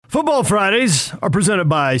Football Fridays are presented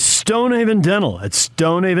by Stonehaven Dental at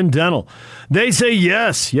Stonehaven Dental. They say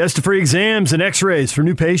yes. Yes to free exams and x-rays for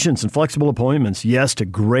new patients and flexible appointments. Yes to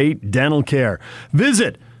great dental care.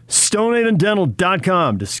 Visit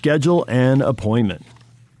stonehavendental.com to schedule an appointment.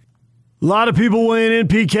 A lot of people weighing in,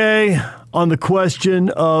 PK, on the question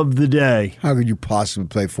of the day. How could you possibly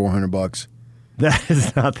pay $400? That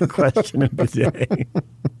is not the question of the day.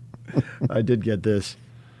 I did get this.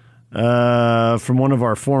 From one of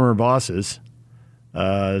our former bosses,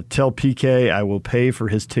 tell PK I will pay for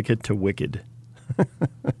his ticket to Wicked.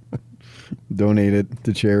 Donate it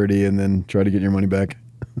to charity and then try to get your money back.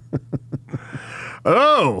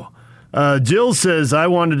 Jill says, I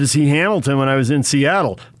wanted to see Hamilton when I was in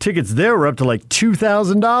Seattle. Tickets there were up to like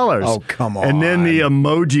 $2,000. Oh, come on. And then the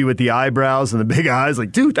emoji with the eyebrows and the big eyes,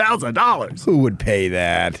 like $2,000. Who would pay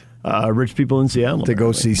that? Rich people in Seattle. To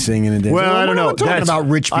go see singing and dancing. Well, I don't know. I'm talking about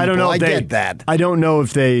rich people. I don't know. I get that. I don't know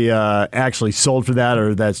if they actually sold for that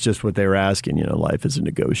or that's just what they were asking. You know, life is a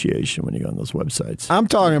negotiation when you go on those websites. I'm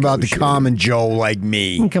talking about the common Joe like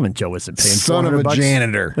me. The common Joe isn't paying $400. Son of a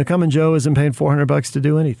janitor. The common Joe isn't paying $400 to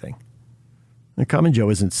do anything. The common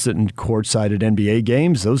Joe isn't sitting courtside at NBA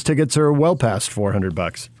games. Those tickets are well past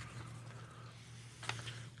 $400.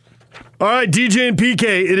 All right, DJ and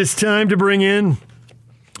PK, it is time to bring in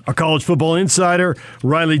our college football insider,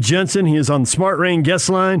 Riley Jensen. He is on the Smart Rain guest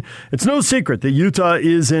line. It's no secret that Utah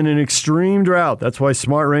is in an extreme drought. That's why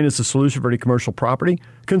Smart Rain is the solution for any commercial property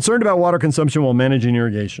concerned about water consumption while managing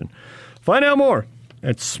irrigation. Find out more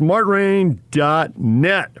at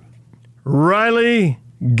smartrain.net. Riley,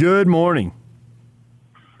 good morning.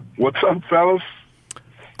 What's up, fellas?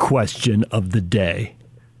 Question of the day.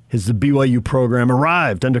 Has the BYU program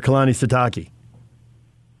arrived under Kalani Sitake?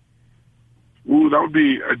 Ooh, that would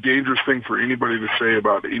be a dangerous thing for anybody to say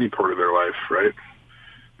about any part of their life, right?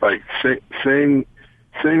 Like saying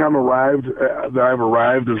I'm arrived, that I've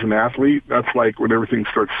arrived as an athlete, that's like when everything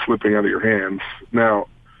starts slipping out of your hands. Now,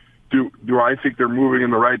 do I think they're moving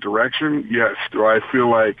in the right direction? Yes. Do I feel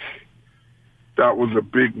like that was a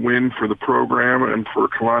big win for the program and for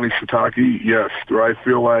Kalani Sitake? Yes. Do I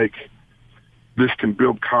feel like this can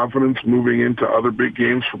build confidence moving into other big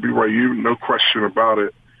games for BYU? No question about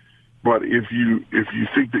it. But if you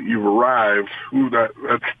think that you've arrived,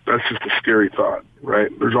 that's just a scary thought, right?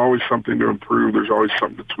 There's always something to improve. There's always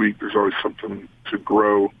something to tweak. There's always something to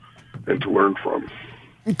grow and to learn from.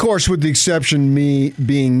 Of course, with the exception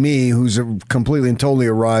being me, who's completely and totally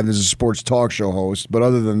arrived as a sports talk show host. But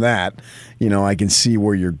other than that, you know, I can see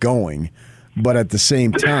where you're going. But at the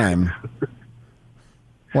same time,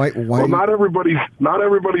 why? Well, not everybody's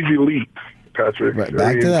elite, Patrick. Right,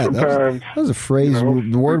 back to that. That was a phrase,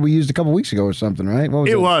 the word we used a couple weeks ago or something, right? What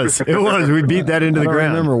was it? It was. We beat that into the ground. I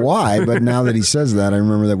don't remember why, but now that he says that, I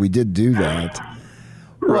remember that we did do that.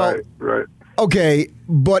 Right. Okay,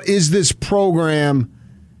 but is this program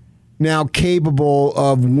now capable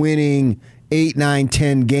of winning 8, 9,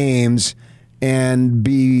 10 games and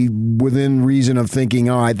be within reason of thinking,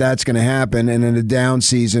 all right, that's going to happen, and in a down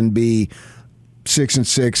season be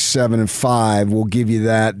 6-6, 7-5? We'll give you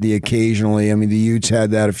that occasionally. I mean, the Utes had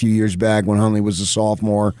that a few years back when Huntley was a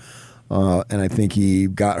sophomore, and I think he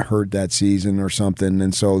got hurt that season or something,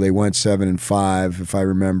 and so they went 7-5, if I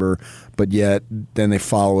remember. But yet, then they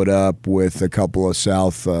follow it up with a couple of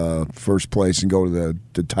South first place and go to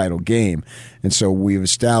the title game. And so we've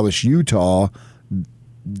established Utah.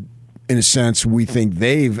 In a sense, we think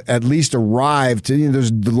they've at least arrived to,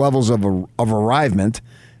 there's the levels of arrivement.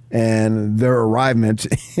 And their arrivement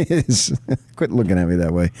is, quit looking at me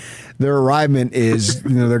that way. Their arrivement is,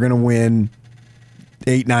 they're going to win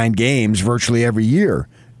 8, 9 games virtually every year.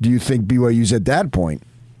 Do you think BYU's at that point?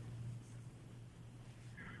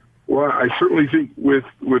 Well, I certainly think with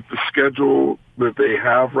the schedule that they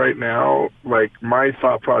have right now, like my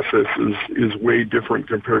thought process is way different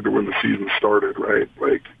compared to when the season started, right?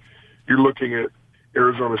 Like you're looking at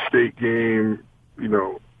Arizona State game,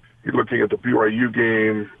 you're looking at the BYU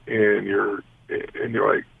game, and you're like, at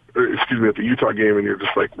the Utah game, and you're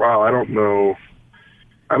just like, wow, I don't know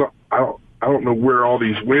where all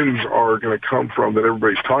these wins are going to come from that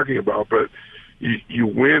everybody's talking about, but you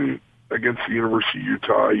win against the University of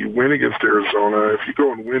Utah, you win against Arizona. If you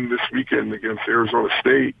go and win this weekend against Arizona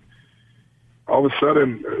State, all of a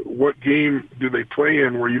sudden, what game do they play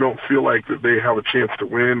in where you don't feel like that they have a chance to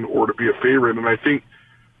win or to be a favorite? And I think,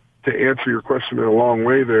 to answer your question in a long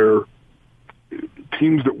way there,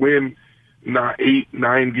 teams that win not 8,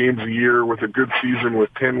 9 games a year with a good season,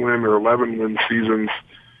 with 10-win or 11-win seasons,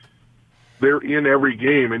 they're in every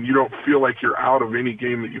game, and you don't feel like you're out of any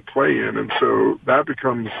game that you play in. And so that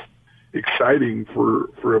becomes exciting for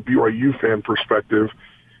a BYU fan perspective.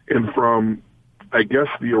 and from, I guess,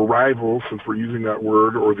 the arrival, since we're using that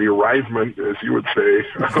word, or the arrivement, as you would say,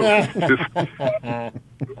 just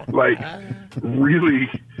like really,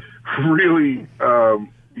 really,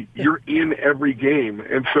 you're in every game.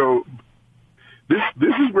 And so this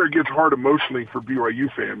is where it gets hard emotionally for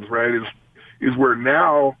BYU fans, right? Is where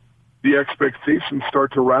now the expectations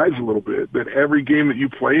start to rise a little bit, that every game that you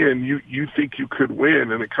play in, you think you could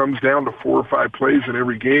win, and it comes down to 4 or 5 plays in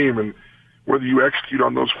every game, and whether you execute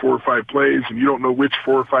on those 4 or 5 plays, and you don't know which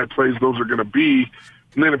 4 or 5 plays those are going to be.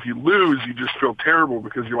 And then if you lose, you just feel terrible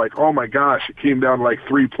because you're like, oh my gosh, it came down to like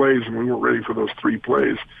 3 plays and we weren't ready for those 3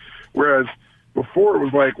 plays. Whereas before it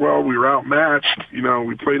was like, well, we were outmatched,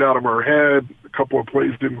 we played out of our head, a couple of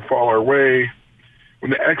plays didn't fall our way. When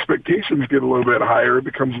the expectations get a little bit higher, it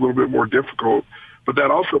becomes a little bit more difficult. But that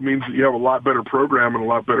also means that you have a lot better program and a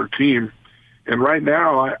lot better team. And right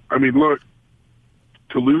now, I mean, look,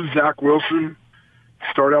 to lose Zach Wilson,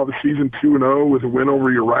 start out the season 2-0 with a win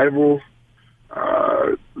over your rival,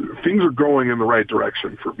 things are going in the right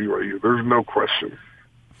direction for BYU. There's no question.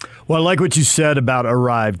 Well, I like what you said about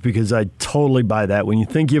arrived, because I totally buy that. When you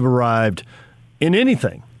think you've arrived in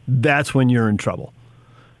anything, that's when you're in trouble.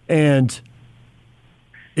 And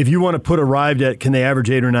if you want to put arrived at, can they average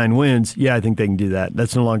 8 or 9 wins? Yeah, I think they can do that.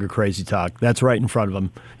 That's no longer crazy talk. That's right in front of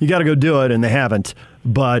them. You got to go do it, and they haven't.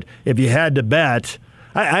 But if you had to bet,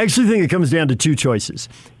 I actually think it comes down to 2 choices.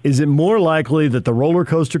 Is it more likely that the roller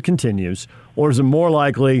coaster continues, or is it more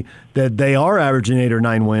likely that they are averaging 8 or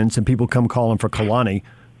 9 wins and people come calling for Kalani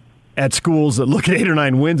at schools that look at 8 or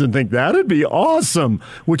 9 wins and think that'd be awesome,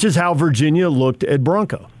 which is how Virginia looked at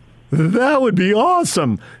Bronco. That would be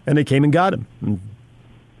awesome. And they came and got him.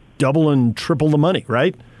 Double and triple the money,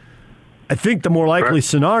 right? I think the more likely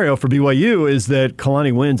scenario for BYU is that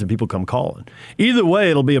Kalani wins and people come calling. Either way,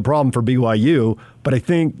 it'll be a problem for BYU, but I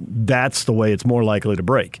think that's the way it's more likely to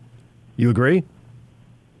break. You agree?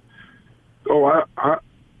 Oh,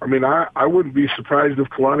 I mean, I wouldn't be surprised if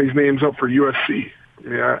Kalani's name's up for USC.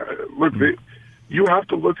 I mean, you have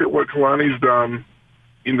to look at what Kalani's done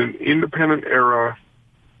in an independent era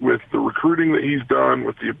with the recruiting that he's done,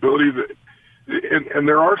 with the ability that. And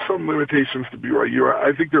there are some limitations to BYU.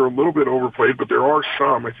 I think they're a little bit overplayed, but there are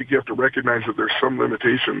some. I think you have to recognize that there's some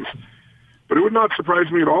limitations. But it would not surprise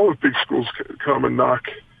me at all if big schools come and knock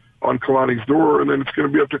on Kalani's door, and then it's going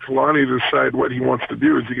to be up to Kalani to decide what he wants to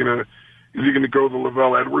do. Is he going to go the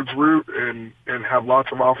Lavelle Edwards route and have lots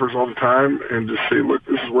of offers all the time and just say, look,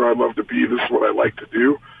 this is where I'd love to be, this is what I like to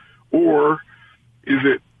do? Or is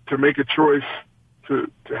it to make a choice to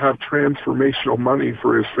have transformational money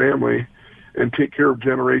for his family and take care of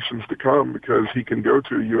generations to come, because he can go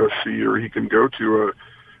to a USC or he can go to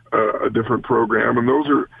a different program. And those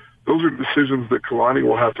are decisions that Kalani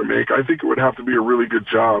will have to make. I think it would have to be a really good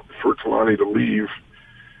job for Kalani to leave.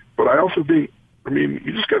 But I also think, I mean,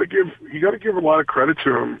 you got to give a lot of credit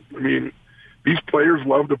to him. I mean, these players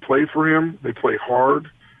love to play for him. They play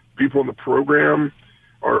hard. People in the program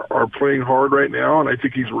are playing hard right now, and I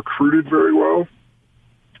think he's recruited very well.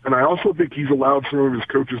 And I also think he's allowed some of his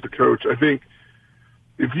coaches to coach. I think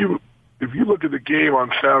if you look at the game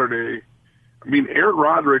on Saturday, I mean, Aaron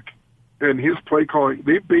Roderick and his play calling,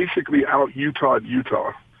 they basically out-Utah'd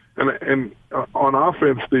Utah. And on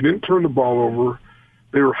offense, they didn't turn the ball over.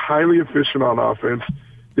 They were highly efficient on offense.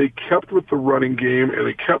 They kept with the running game, and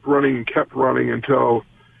they kept running until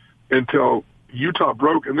Utah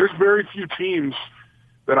broke. And there's very few teams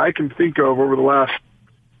that I can think of over the last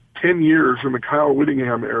 10 years in the Kyle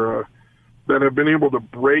Whittingham era that have been able to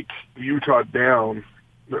break Utah down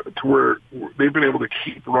to where they've been able to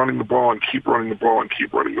keep running the ball and keep running the ball and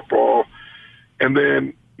keep running the ball. And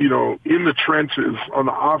then, in the trenches on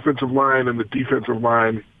the offensive line and the defensive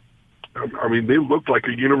line, I mean, they looked like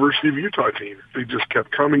a University of Utah team. They just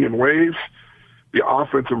kept coming in waves. The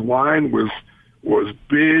offensive line was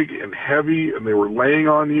big and heavy, and they were laying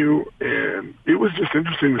on you. And it was just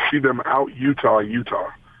interesting to see them out Utah.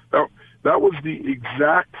 That was the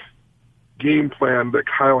exact game plan that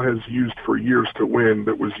Kyle has used for years to win,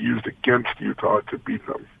 that was used against Utah to beat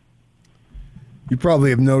them. You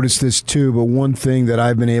probably have noticed this too, but one thing that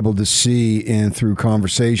I've been able to see through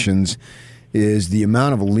conversations is the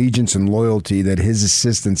amount of allegiance and loyalty that his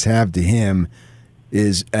assistants have to him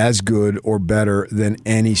is as good or better than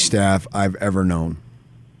any staff I've ever known.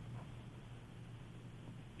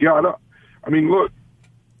 Yeah, I mean, look,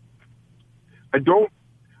 I don't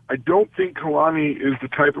think Kalani is the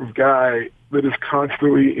type of guy that is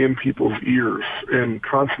constantly in people's ears and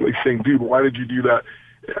constantly saying, dude, why did you do that?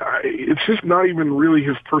 It's just not even really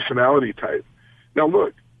his personality type. Now,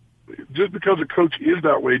 look, just because a coach is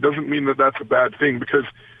that way doesn't mean that that's a bad thing, because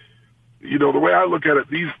the way I look at it,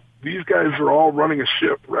 these guys are all running a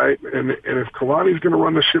ship, right? And if Kalani's going to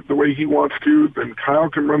run the ship the way he wants to, then Kyle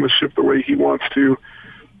can run the ship the way he wants to.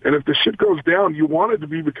 And if the ship goes down, you want it to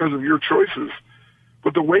be because of your choices.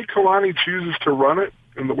 But the way Kalani chooses to run it,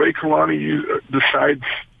 and the way Kalani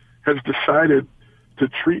has decided to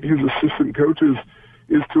treat his assistant coaches,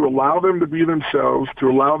 is to allow them to be themselves, to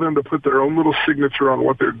allow them to put their own little signature on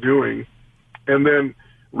what they're doing, and then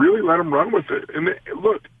really let them run with it. And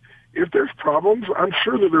look, if there's problems, I'm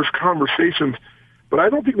sure that there's conversations, but I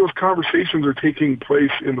don't think those conversations are taking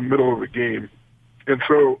place in the middle of the game. And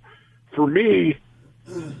so, for me,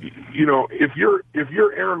 if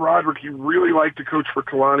you're Aaron Roderick, you really like to coach for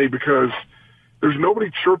Kalani because there's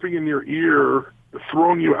nobody chirping in your ear,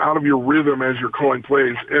 throwing you out of your rhythm as you're calling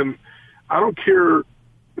plays. And I don't care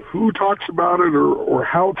who talks about it or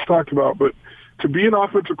how it's talked about, but to be an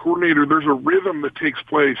offensive coordinator, there's a rhythm that takes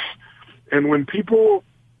place. And when people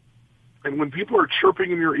are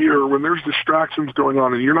chirping in your ear, when there's distractions going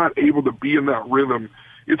on and you're not able to be in that rhythm,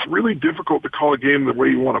 it's really difficult to call a game the way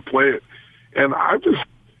you want to play it. And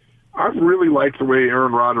I've really liked the way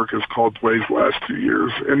Aaron Roderick has called plays the last 2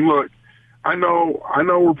 years. And look, I know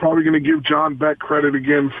we're probably going to give John Beck credit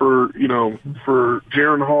again for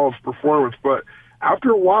Jaron Hall's performance, but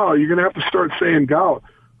after a while, you're going to have to start saying, "Gal,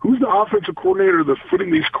 who's the offensive coordinator that's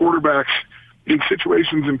putting these quarterbacks in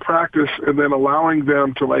situations in practice and then allowing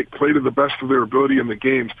them to play to the best of their ability in the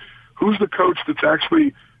games? Who's the coach that's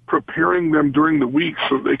actually preparing them during the week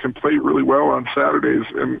so they can play really well on Saturdays?"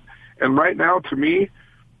 And right now, to me,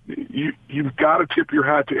 you've got to tip your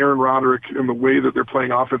hat to Aaron Roderick in the way that they're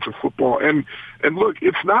playing offensive football. And look,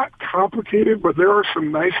 it's not complicated, but there are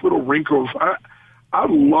some nice little wrinkles. I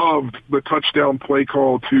loved the touchdown play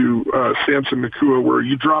call to Samson Nakua, where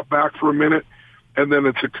you drop back for a minute, and then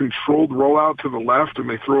it's a controlled rollout to the left, and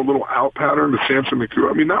they throw a little out pattern to Samson Nakua.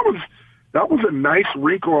 I mean, that was a nice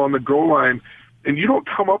wrinkle on the goal line, and you don't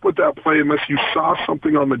come up with that play unless you saw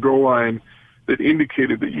something on the goal line that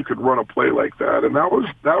indicated that you could run a play like that. And that was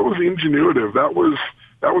ingenuitive. That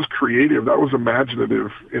was creative. That was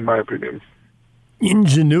imaginative, in my opinion.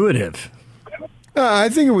 Ingenuitive. I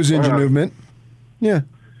think it was ingenuement. Yeah.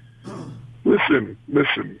 Listen.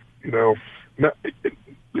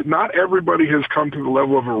 Not everybody has come to the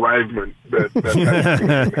level of arrivement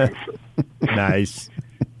that Nice.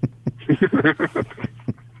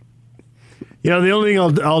 The only thing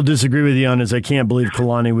I'll disagree with you on is I can't believe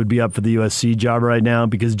Kalani would be up for the USC job right now,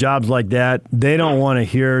 because jobs like that, they don't want to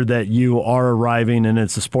hear that you are arriving and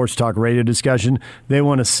it's a sports talk radio discussion. They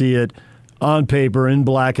want to see it on paper, in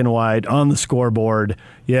black and white, on the scoreboard.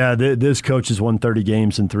 Yeah, this coach has won 30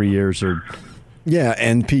 games in 3 years. Yeah,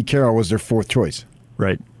 and Pete Carroll was their fourth choice.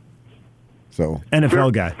 Right. So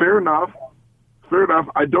NFL guy. Fair enough.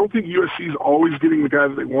 I don't think USC is always getting the guy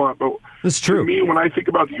that they want, but that's true. To me, when I think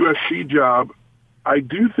about the USC job, I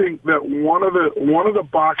do think that one of the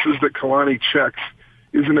boxes that Kalani checks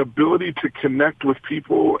is an ability to connect with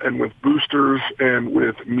people and with boosters and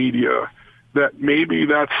with media. That maybe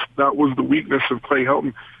that was the weakness of Clay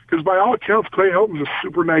Helton, because by all accounts, Clay Helton's a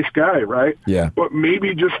super nice guy, right? Yeah. But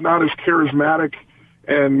maybe just not as charismatic,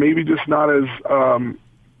 and maybe just not as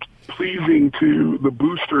pleasing to the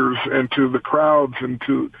boosters and to the crowds and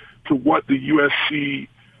to what the USC,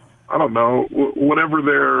 I don't know, whatever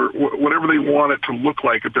they want it to look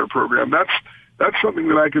like at their program. That's something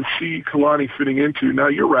that I could see Kalani fitting into. Now,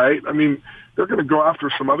 you're right. I mean, they're going to go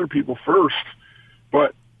after some other people first,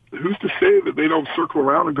 but who's to say that they don't circle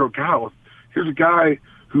around and go, "God, here's a guy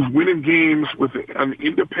who's winning games with an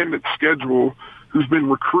independent schedule, who's been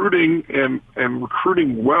recruiting and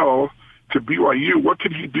recruiting well to BYU. What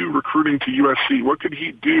could he do recruiting to USC? What could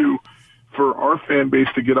he do for our fan base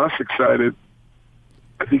to get us excited?"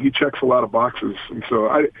 I think he checks a lot of boxes. And so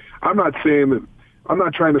I'm not saying that, I'm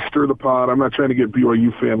not trying to stir the pot. I'm not trying to get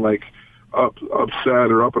BYU fan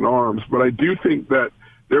upset or up in arms, but I do think that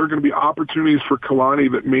there are going to be opportunities for Kalani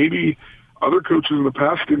that maybe other coaches in the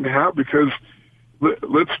past didn't have, because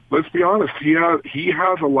let's be honest, he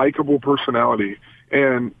has a likable personality.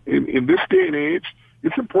 And in this day and age,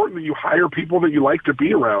 it's important that you hire people that you like to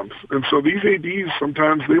be around. And so these ADs,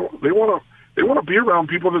 sometimes they want to be around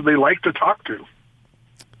people that they like to talk to.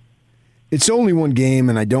 It's only one game,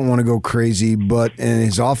 and I don't want to go crazy, and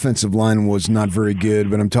his offensive line was not very good,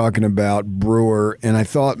 but I'm talking about Brewer, and I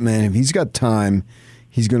thought, man, if he's got time,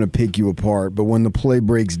 he's going to pick you apart. But when the play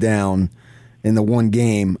breaks down in the one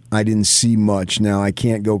game, I didn't see much. Now, I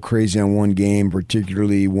can't go crazy on one game,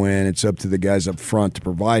 particularly when it's up to the guys up front to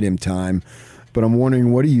provide him time. But I'm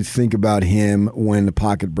wondering, what do you think about him when the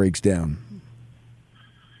pocket breaks down?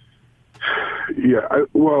 Yeah,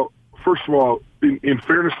 well, first of all, in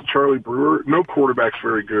fairness to Charlie Brewer, no quarterback's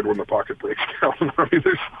very good when the pocket breaks down.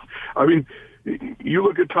 You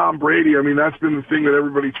look at Tom Brady. I mean, that's been the thing that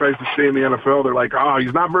everybody tries to say in the NFL. They're like,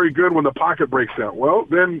 he's not very good when the pocket breaks down. Well,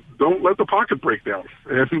 then don't let the pocket break down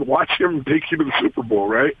and watch him take you to the Super Bowl,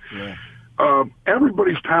 right? Yeah.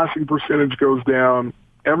 Everybody's passing percentage goes down.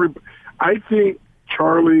 I think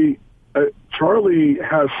Charlie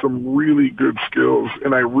has some really good skills,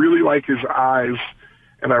 and I really like his eyes,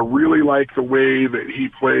 and I really like the way that he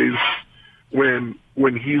plays when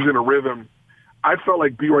he's in a rhythm. I felt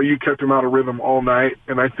like BYU kept him out of rhythm all night,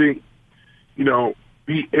 and I think, he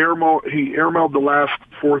airmailed the last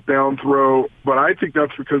fourth down throw, but I think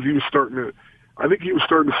that's because he was starting to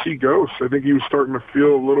see ghosts. I think he was starting to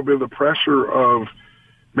feel a little bit of the pressure of,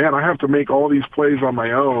 man, I have to make all these plays on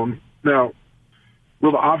my own. Now,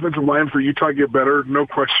 will the offensive line for Utah get better? No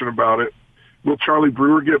question about it. Will Charlie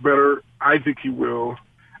Brewer get better? I think he will.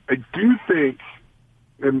 I do think,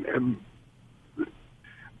 and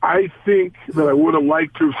I think that I would have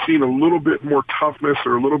liked to have seen a little bit more toughness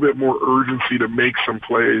or a little bit more urgency to make some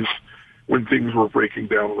plays when things were breaking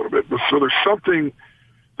down a little bit. So there's something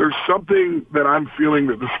that I'm feeling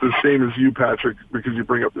that this is the same as you, Patrick, because you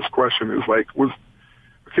bring up this question, is like, was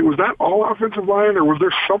that all offensive line, or was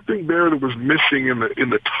there something there that was missing in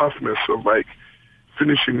the toughness of like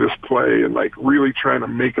finishing this play and like really trying to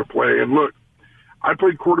make a play? And look, I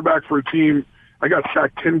played quarterback for a team. I got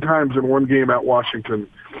sacked 10 times in one game at Washington,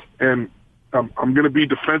 and I'm going to be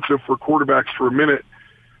defensive for quarterbacks for a minute,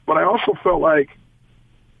 but I also felt like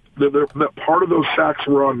that part of those sacks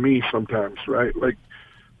were on me sometimes, right? Like,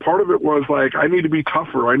 part of it was like, I need to be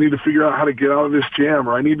tougher. I need to figure out how to get out of this jam,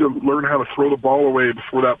 or I need to learn how to throw the ball away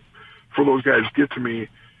before those guys get to me.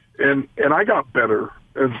 And I got better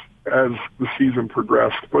as the season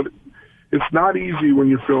progressed, but it's not easy when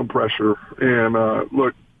you're feeling pressure. And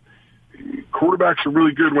look, quarterbacks are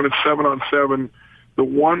really good when it's 7-on-7. The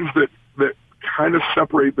ones that kind of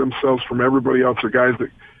separate themselves from everybody else are guys that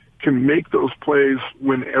can make those plays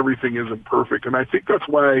when everything isn't perfect. And I think that's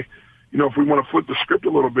why, if we want to flip the script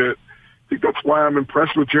a little bit, I think that's why I'm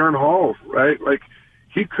impressed with Jaren Hall, right? Like,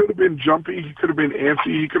 he could have been jumpy, he could have been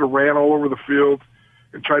antsy, he could have ran all over the field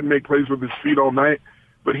and tried to make plays with his feet all night,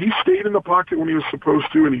 but he stayed in the pocket when he was supposed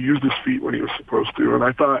to, and he used his feet when he was supposed to. And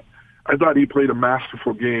I thought he played a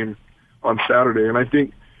masterful game on Saturday. And I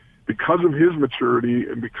think because of his maturity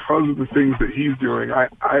and because of the things that he's doing,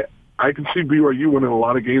 I can see BYU winning a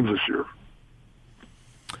lot of games this year.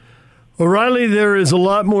 Well, Riley, there is a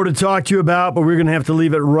lot more to talk to you about, but we're going to have to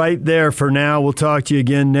leave it right there for now. We'll talk to you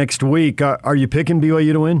again next week. Are you picking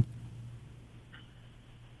BYU to win?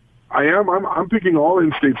 I am. I'm picking all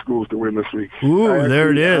in-state schools to win this week. Ooh,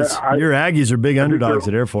 there it is. Your Aggies are big underdogs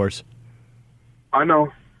at Air Force. I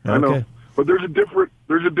know. Okay. I know. But there's a different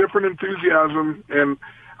enthusiasm, and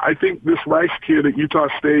I think this Rice kid at Utah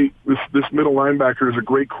State, this middle linebacker, is a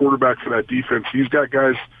great quarterback for that defense. He's got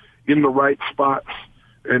guys in the right spots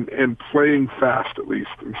and playing fast, at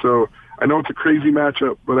least. And so I know it's a crazy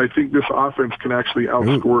matchup, but I think this offense can actually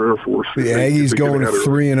outscore Air Force. The Aggies going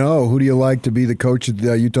 3-0. Who do you like to be the coach at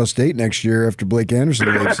Utah State next year after Blake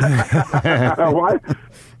Anderson leaves? Why?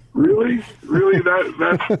 Really?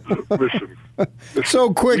 That's listen.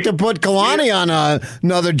 So quick to put Kalani on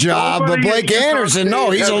another job, but Blake Anderson,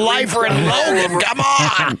 no, he's a lifer in Logan. Come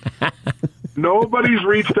on. Nobody's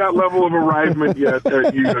reached that level of arrivement yet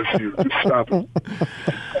at USU. Just stop it.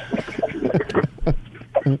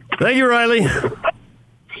 Thank you, Riley.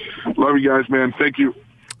 Love you guys, man. Thank you.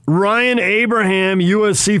 Ryan Abraham,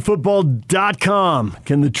 USCFootball.com.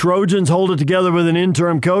 Can the Trojans hold it together with an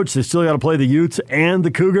interim coach? They still got to play the Utes and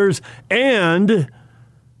the Cougars. And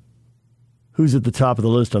who's at the top of the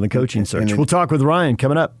list on the coaching search? We'll talk with Ryan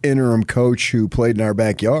coming up. Interim coach who played in our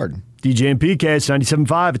backyard. DJ and PK, it's 97.5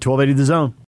 at 1280 The Zone.